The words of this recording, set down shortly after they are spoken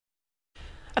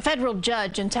A federal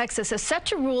judge in Texas is set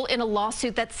to rule in a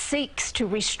lawsuit that seeks to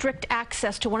restrict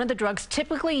access to one of the drugs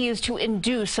typically used to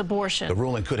induce abortion. The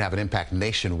ruling could have an impact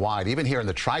nationwide, even here in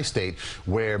the tri-state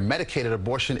where medicated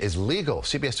abortion is legal.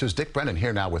 CBS 2's Dick Brennan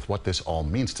here now with what this all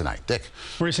means tonight. Dick.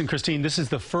 Maurice and Christine, this is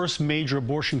the first major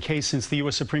abortion case since the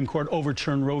U.S. Supreme Court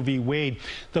overturned Roe v. Wade.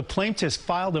 The plaintiffs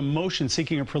filed a motion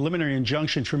seeking a preliminary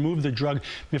injunction to remove the drug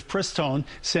mifepristone,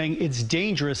 saying it's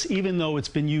dangerous even though it's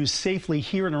been used safely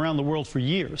here and around the world for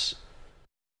years.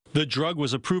 The drug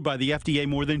was approved by the FDA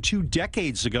more than 2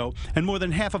 decades ago, and more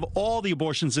than half of all the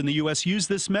abortions in the U.S. use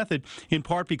this method, in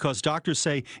part because doctors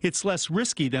say it's less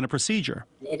risky than a procedure.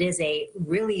 It is a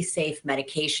really safe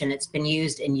medication. It's been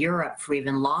used in Europe for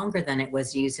even longer than it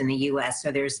was used in the U.S.,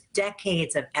 so there's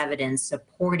decades of evidence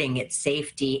supporting its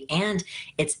safety and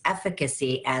its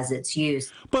efficacy as it's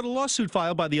used. But a lawsuit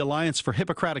filed by the Alliance for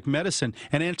Hippocratic Medicine,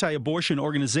 an anti-abortion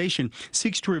organization,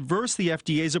 seeks to reverse the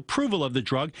FDA's approval of the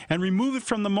drug and remove it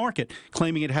from the market,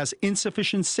 claiming it has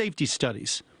insufficient safety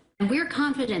studies. We're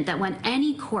confident that when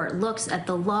any court looks at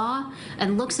the law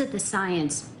and looks at the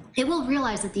science, it will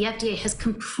realize that the FDA has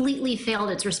completely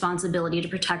failed its responsibility to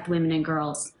protect women and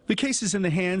girls. The case is in the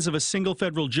hands of a single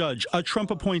federal judge, a Trump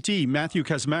appointee, Matthew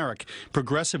Kacsmaryk.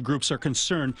 Progressive groups are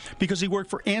concerned because he worked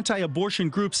for anti-abortion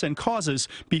groups and causes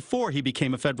before he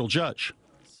became a federal judge.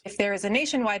 If there is a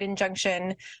nationwide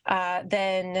injunction,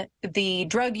 then the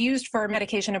drug used for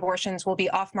medication abortions will be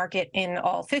off market in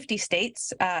all 50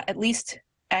 states, at least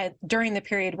during the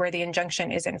period where the injunction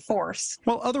is in force.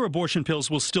 While other abortion pills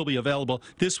will still be available,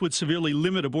 this would severely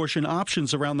limit abortion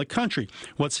options around the country.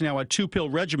 What's now a 2-pill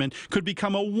regimen could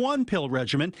become a 1-pill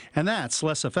regimen, and that's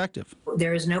less effective.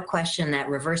 There is no question that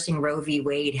reversing Roe v.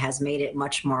 Wade has made it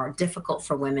much more difficult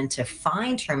for women to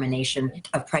find termination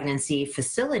of pregnancy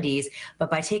facilities,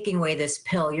 but by taking away this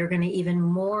pill, you're going to even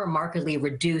more markedly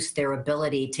reduce their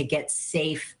ability to get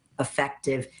safe,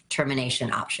 effective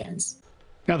termination options.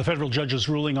 Now, the federal judge's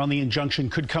ruling on the injunction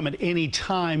could come at any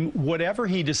time. Whatever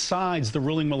he decides, the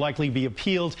ruling will likely be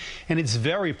appealed, and it's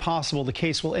very possible the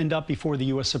case will end up before the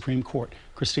U.S. Supreme Court.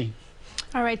 Christine.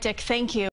 All right, Dick, thank you.